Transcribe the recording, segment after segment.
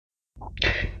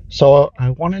So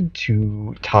I wanted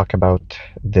to talk about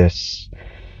this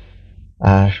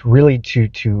really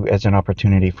to as an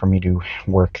opportunity for me to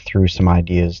work through some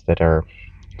ideas that are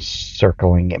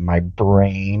circling in my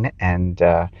brain and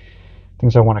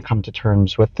things I want to come to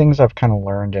terms with, things I've kind of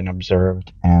learned and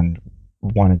observed and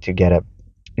wanted to get a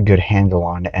good handle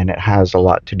on. And it has a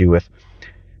lot to do with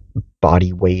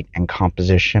body weight and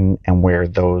composition and where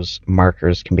those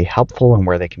markers can be helpful and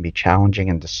where they can be challenging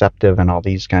and deceptive and all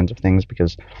these kinds of things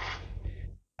because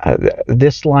uh,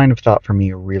 this line of thought for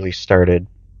me really started.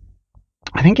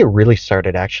 I think it really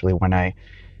started actually when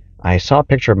I saw a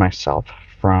picture of myself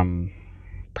from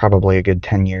probably a good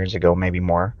 10 years ago, maybe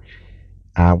more.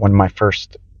 One of my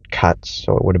first cuts,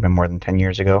 so it would have been more than 10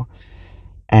 years ago.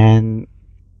 And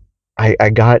I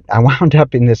wound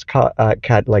up in this cut,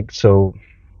 like, so,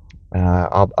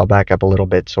 I'll back up a little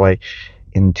bit.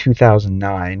 In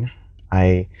 2009,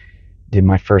 I did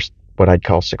my first, what I'd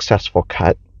call successful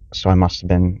cut. So I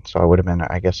would have been,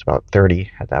 I guess, about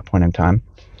 30 at that point in time.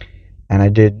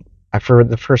 And for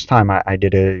the first time, I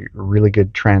did a really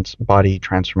good body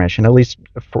transformation, at least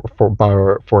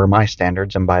for my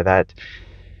standards, and by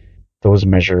those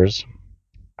measures,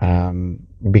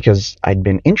 because I'd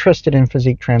been interested in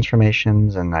physique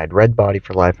transformations and I'd read Body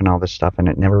for Life and all this stuff, and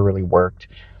it never really worked.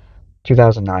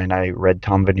 2009, I read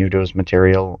Tom Venuto's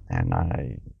material and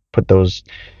I put those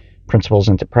principles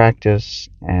into practice,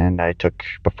 and I took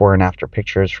before and after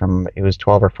pictures from, it was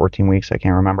 12 or 14 weeks, I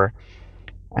can't remember.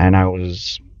 And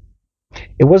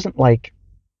it wasn't like,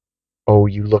 oh,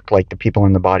 you look like the people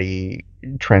in the body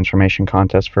transformation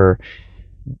contest for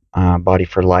Body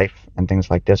for Life and things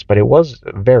like this, but it was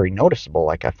very noticeable.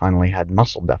 Like, I finally had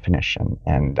muscle definition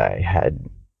and I had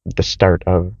the start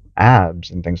of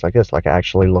abs and things like this. Like, I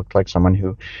actually looked like someone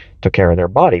who took care of their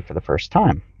body for the first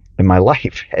time in my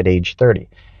life at age 30.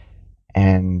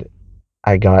 And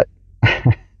I got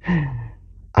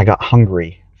I got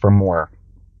hungry for more.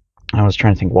 I was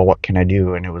trying to think, well, what can I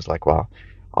do? And it was like, well,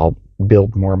 I'll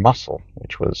build more muscle,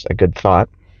 which was a good thought.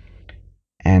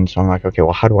 And so I'm like, okay,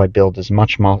 well, how do I build as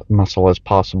much muscle as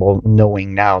possible,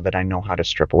 knowing now that I know how to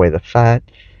strip away the fat?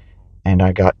 And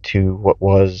I got to what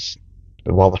was,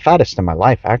 well, the fattest in my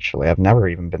life, actually. I've never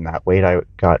even been that weight. I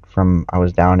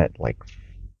was down at like,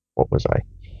 what was I,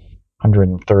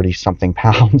 130 something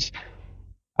pounds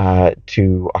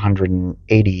to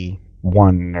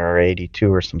 181 or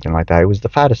 82 or something like that. It was the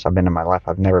fattest I've been in my life.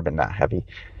 I've never been that heavy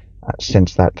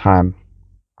since that time.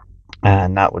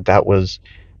 And that was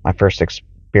my first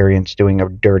experience doing a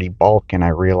dirty bulk, and I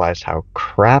realized how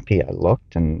crappy I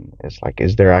looked. And it's like,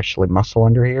 is there actually muscle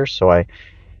under here? So I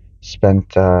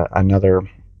spent another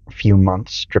few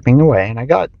months stripping away, and I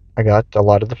got a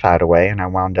lot of the fat away, and I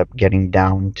wound up getting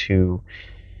down to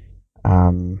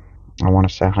I want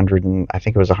to say 100, and I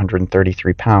think it was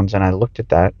 133 pounds. And I looked at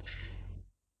that,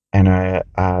 and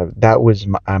that was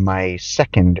my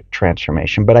second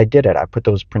transformation. But I did it. I put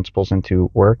those principles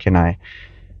into work, and I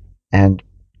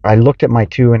looked at my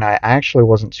two, and I actually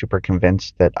wasn't super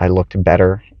convinced that I looked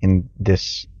better in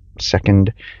this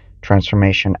second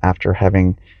transformation after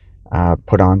having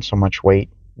put on so much weight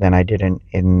than I did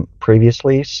in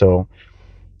previously. So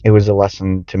it was a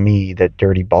lesson to me that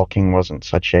dirty bulking wasn't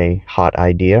such a hot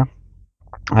idea.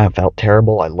 I felt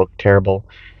terrible. I looked terrible.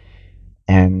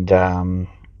 And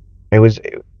it was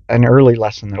an early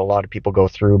lesson that a lot of people go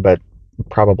through, but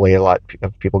probably a lot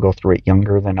of people go through it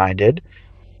younger than I did.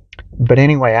 But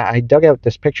anyway, I dug out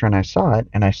this picture and I saw it,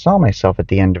 and I saw myself at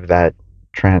the end of that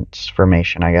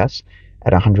transformation, I guess,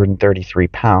 at 133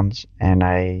 pounds, and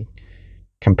I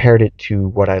compared it to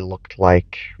what I looked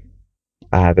like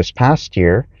this past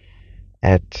year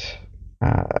at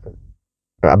uh,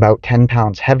 about 10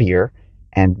 pounds heavier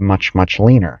and much, much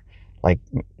leaner, like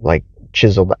like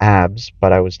chiseled abs,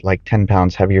 but I was like 10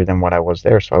 pounds heavier than what I was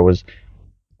there. So I was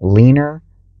leaner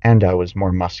and I was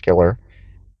more muscular,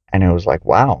 and it was like,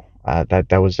 wow,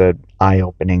 that was a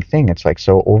eye-opening thing. It's like,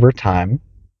 so over time,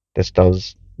 this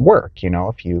does work.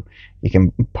 If you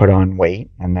can put on weight,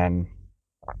 and then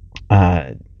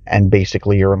uh, and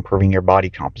basically you're improving your body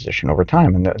composition over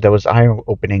time. And that was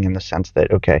eye-opening in the sense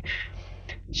that, okay,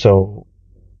 so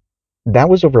that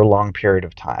was over a long period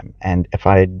of time. And if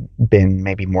I had been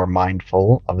maybe more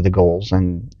mindful of the goals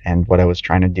and what I was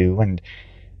trying to do, and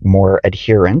more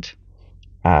adherent,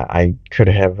 I could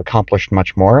have accomplished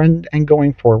much more. And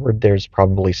going forward, there's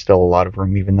probably still a lot of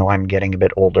room, even though I'm getting a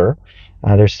bit older.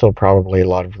 There's still probably a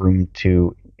lot of room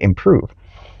to improve.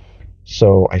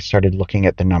 So I started looking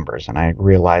at the numbers, and I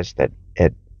realized that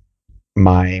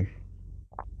my,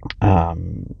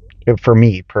 um, for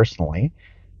me personally,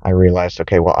 I realized,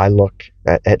 okay, well, I look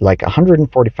at like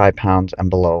 145 pounds and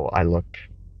below, I look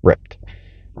ripped.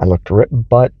 I looked ripped,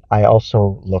 but I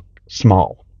also look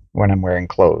small when I'm wearing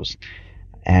clothes.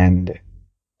 And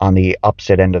on the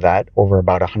opposite end of that, over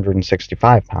about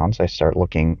 165 pounds, I start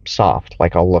looking soft.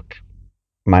 Like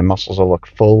my muscles will look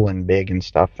full and big and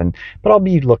stuff, but I'll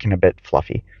be looking a bit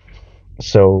fluffy.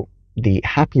 So the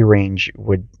happy range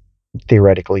would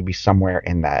theoretically be somewhere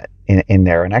in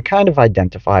there. And I kind of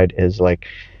identified as like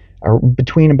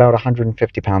between about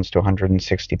 150 pounds to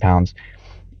 160 pounds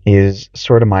is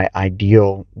sort of my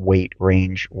ideal weight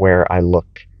range where I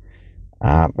look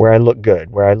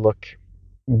good, where I look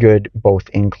good both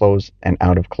in clothes and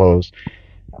out of clothes.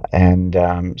 And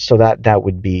so that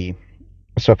would be,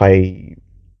 so if I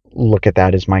look at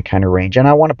that as my kind of range, and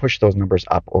I want to push those numbers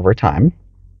up over time,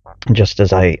 just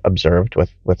as I observed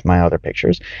with my other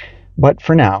pictures. But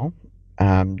for now,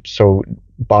 so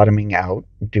bottoming out,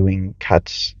 doing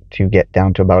cuts to get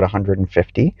down to about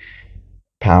 150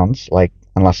 pounds, like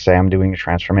unless say I'm doing a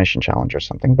transformation challenge or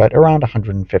something, but around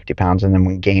 150 pounds, and then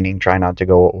when gaining, try not to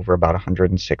go over about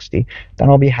 160, then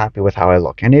I'll be happy with how I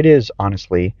look. And it is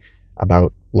honestly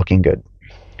about looking good.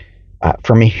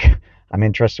 For me, I'm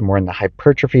interested more in the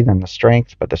hypertrophy than the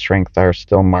strength, but the strength are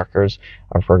still markers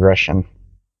of regression,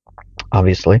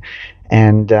 obviously.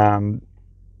 And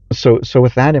so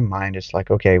with that in mind, it's like,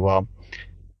 okay, well,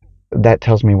 that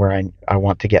tells me where I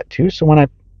want to get to.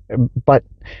 But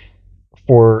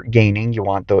for gaining, you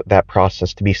want that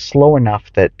process to be slow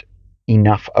enough that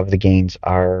enough of the gains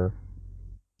are,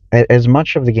 as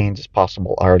much of the gains as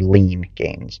possible are lean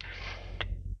gains.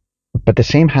 But the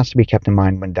same has to be kept in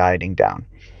mind when dieting down.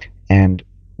 And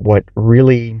what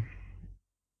really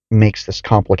makes this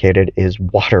complicated is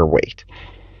water weight.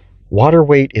 Water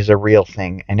weight is a real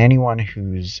thing, and anyone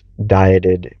who's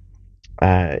dieted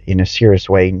in a serious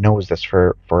way knows this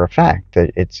for a fact,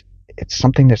 that it's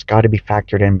something that's got to be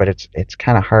factored in, but it's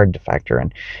kind of hard to factor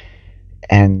in.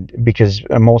 And because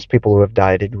most people who have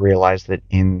dieted realize that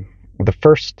in the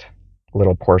first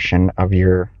little portion of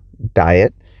your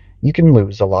diet, you can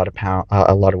lose a lot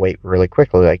of weight really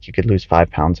quickly. Like you could lose 5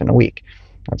 pounds in a week.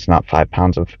 That's not 5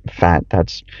 pounds of fat.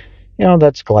 That's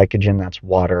glycogen. That's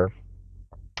water.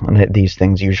 And these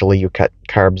things, usually you cut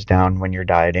carbs down when you're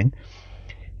dieting,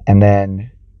 and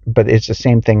then, but it's the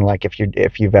same thing. Like if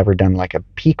you've ever done like a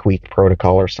peak week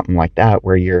protocol or something like that,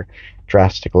 where you're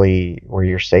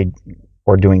say,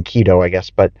 or doing keto, I guess,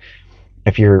 but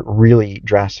if you're really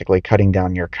drastically cutting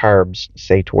down your carbs,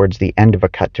 say towards the end of a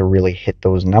cut to really hit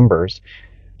those numbers,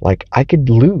 like I could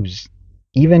lose,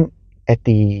 even at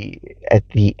the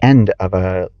end of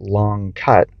a long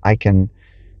cut, I can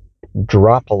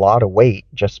drop a lot of weight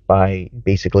just by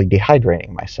basically dehydrating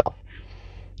myself.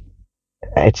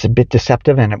 It's a bit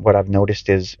deceptive, and what I've noticed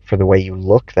is for the way you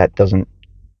look, that doesn't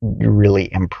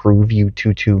really improve you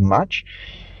too much.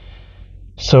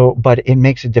 So, but it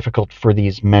makes it difficult for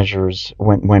these measures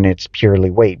when it's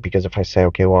purely weight, because if I say,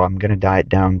 okay, well, I'm going to diet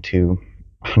down to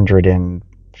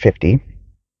 150,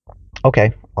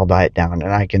 okay, I'll diet down,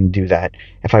 and I can do that.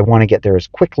 If I want to get there as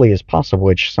quickly as possible,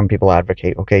 which some people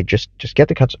advocate, okay, just get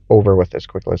the cuts over with as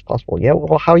quickly as possible. Yeah,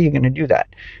 well, how are you going to do that?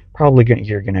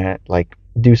 You're going to like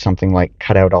do something like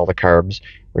cut out all the carbs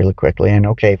really quickly, and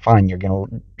okay, fine, you're going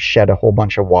to shed a whole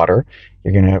bunch of water.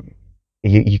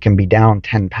 You can be down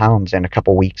 10 pounds in a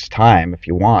couple weeks time if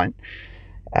you want.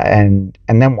 And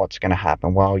then what's going to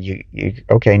happen? Well,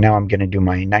 okay, now I'm going to do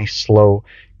my nice slow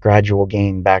gradual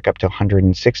gain back up to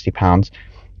 160 pounds,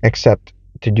 except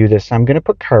to do this, I'm going to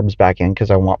put carbs back in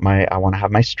because I want to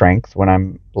have my strength when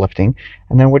I'm lifting.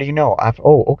 And then what do you know?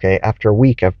 After a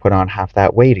week, I've put on half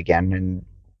that weight again. And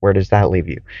where does that leave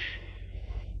you?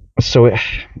 So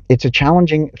it's a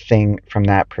challenging thing from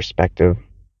that perspective,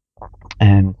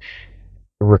 and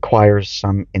requires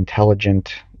some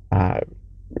intelligent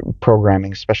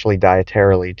programming, especially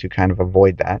dietarily, to kind of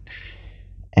avoid that.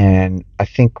 And I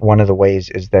think one of the ways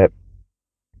is that,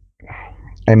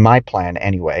 in my plan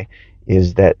anyway,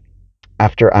 is that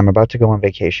after I'm about to go on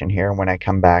vacation here, and when I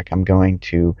come back, I'm going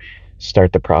to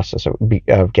start the process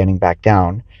of getting back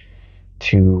down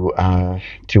to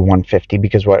 150,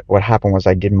 because what happened was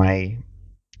I did my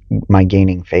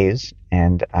gaining phase,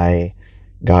 and I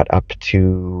got up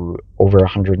to over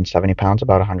 170 pounds,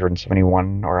 about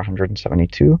 171 or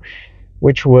 172,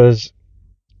 which was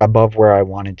above where I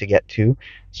wanted to get to.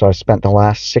 So I spent the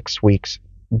last 6 weeks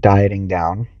dieting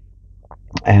down,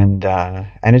 and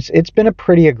it's been a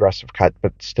pretty aggressive cut,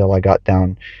 but still I got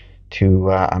down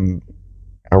to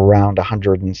around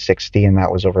 160, and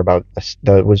that was over a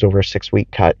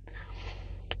 6-week cut.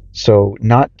 So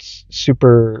not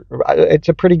super. It's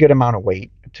a pretty good amount of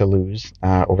weight to lose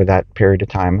over that period of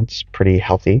time. It's pretty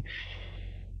healthy,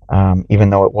 even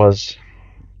though it was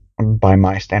by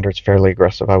my standards, fairly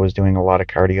aggressive. I was doing a lot of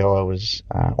cardio. I was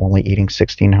only eating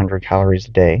 1,600 calories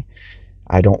a day.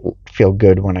 I don't feel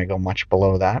good when I go much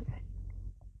below that.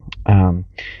 Um,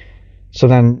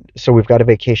 so we've got a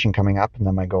vacation coming up, and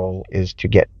then my goal is to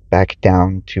get back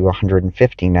down to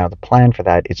 150. Now, the plan for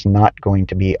that, it's not going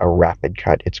to be a rapid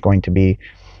cut. It's going to be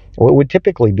what would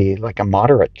typically be like a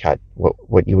moderate cut,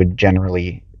 what you would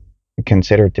generally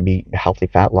consider to be healthy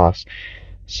fat loss.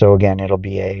 So again, it'll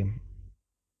be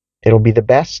the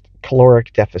best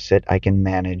caloric deficit I can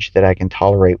manage that I can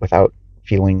tolerate without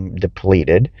feeling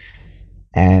depleted,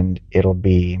 and it'll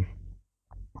be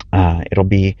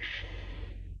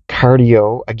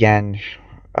cardio again,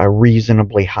 a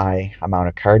reasonably high amount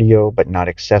of cardio, but not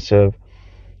excessive.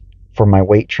 For my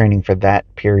weight training for that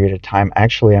period of time,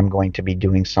 actually, I'm going to be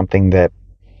doing something that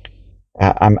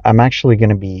I'm actually going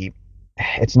to be.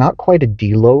 It's not quite a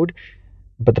deload,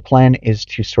 but the plan is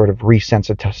to sort of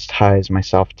resensitize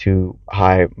myself to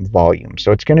high volume.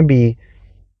 So it's going to be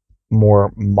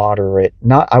more moderate,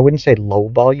 not, I wouldn't say low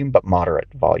volume, but moderate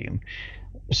volume,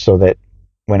 so that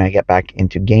when I get back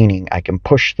into gaining, I can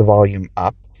push the volume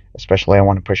up. Especially, I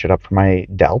want to push it up for my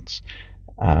delts,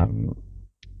 um,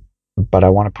 but I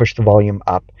want to push the volume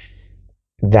up.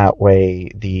 That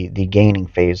way, the gaining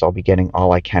phase, I'll be getting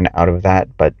all I can out of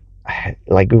that. But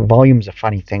like, volume's a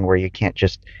funny thing where you can't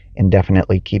just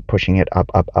indefinitely keep pushing it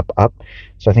up, up, up, up.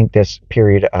 So I think this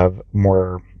period of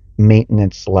more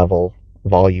maintenance level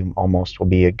volume almost will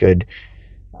be a good.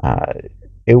 Uh,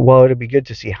 it'll be good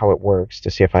to see how it works,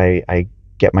 to see if I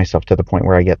get myself to the point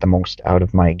where I get the most out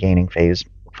of my gaining phase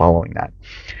following that.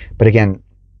 But again,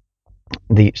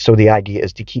 the idea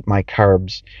is to keep my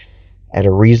carbs at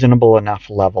a reasonable enough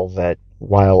level that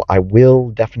while I will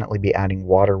definitely be adding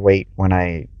water weight when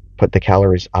I put the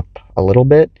calories up a little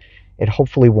bit, it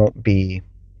hopefully won't be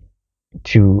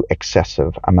too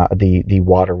excessive amount, the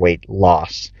water weight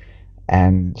loss,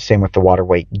 and same with the water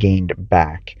weight gained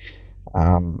back.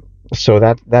 So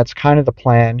that's kind of the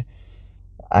plan.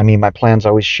 I mean, my plans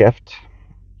always shift,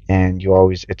 and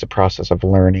it's a process of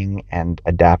learning and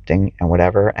adapting and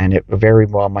whatever. And it very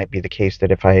well might be the case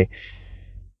that if I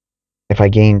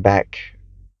gain back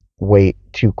weight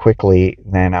too quickly,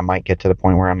 then I might get to the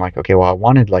point where I'm like, okay, well, I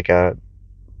wanted like a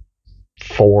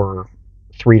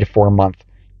 3 to 4 month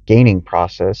gaining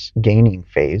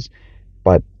phase,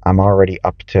 but I'm already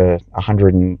up to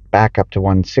 100 and back up to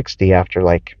 160 after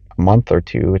like a month or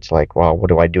two. It's like, well, what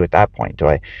do I do at that point? Do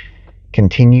I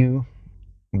continue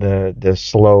the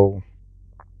slow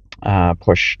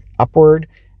push upward,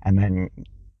 and then,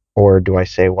 or do I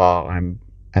say, well, I'm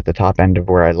at the top end of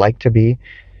where I like to be?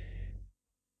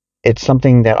 It's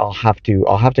something that I'll have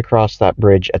to cross that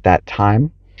bridge at that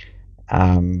time,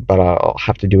 but I'll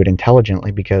have to do it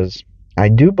intelligently, because I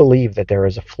do believe that there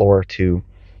is a floor to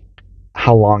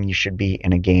how long you should be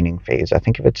in a gaining phase. I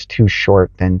think if it's too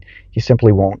short, then you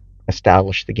simply won't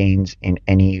establish the gains in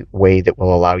any way that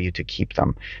will allow you to keep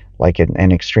them. Like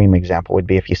an extreme example would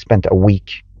be if you spent a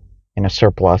week in a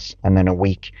surplus and then a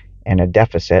week in a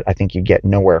deficit. I think you'd get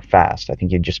nowhere fast. I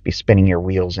think you'd just be spinning your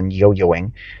wheels and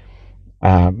yo-yoing.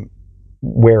 Um,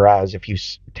 Whereas if you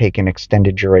take an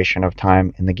extended duration of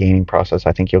time in the gaining process,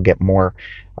 I think you'll get more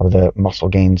of the muscle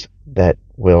gains that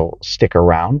will stick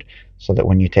around, so that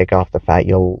when you take off the fat,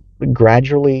 you'll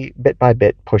gradually, bit by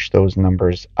bit, push those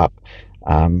numbers up.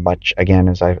 Much again,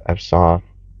 as I've saw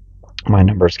my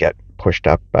numbers get pushed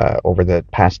up over the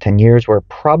past 10 years, where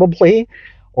probably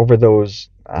over those,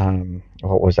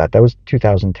 what was that? That was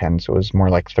 2010, so it was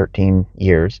more like 13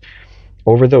 years.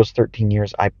 Over those 13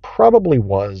 years, I probably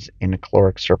was in a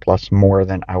caloric surplus more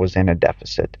than I was in a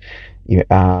deficit.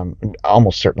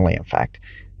 Almost certainly, in fact.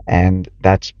 And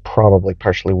that's probably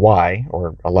partially why,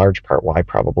 or a large part why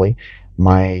probably,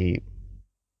 my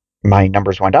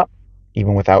numbers went up,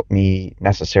 even without me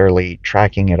necessarily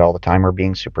tracking it all the time or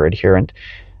being super adherent.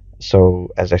 So,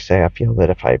 as I say, I feel that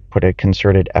if I put a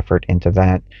concerted effort into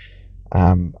that,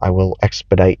 I will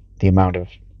expedite the amount of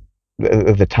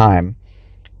the time,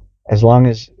 as long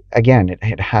as, again,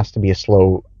 it has to be a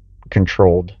slow,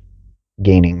 controlled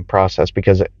gaining process,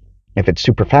 because if it's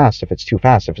super fast, if it's too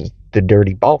fast, if it's the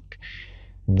dirty bulk,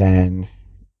 then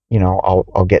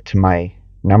I'll get to my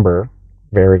number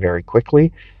very, very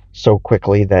quickly, so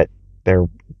quickly that there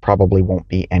probably won't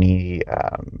be any.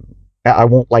 I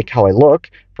won't like how I look,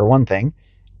 for one thing,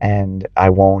 and I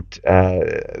won't.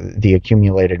 The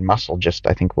accumulated muscle just,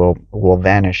 I think, will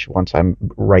vanish once I'm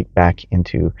right back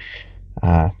into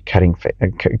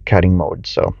cutting mode.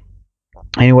 So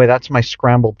anyway, that's my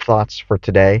scrambled thoughts for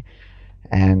today,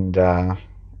 and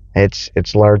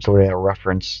it's largely a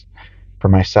reference for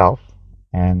myself,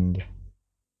 and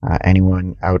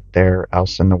anyone out there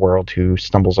else in the world who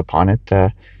stumbles upon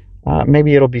it,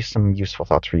 maybe it'll be some useful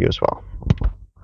thoughts for you as well.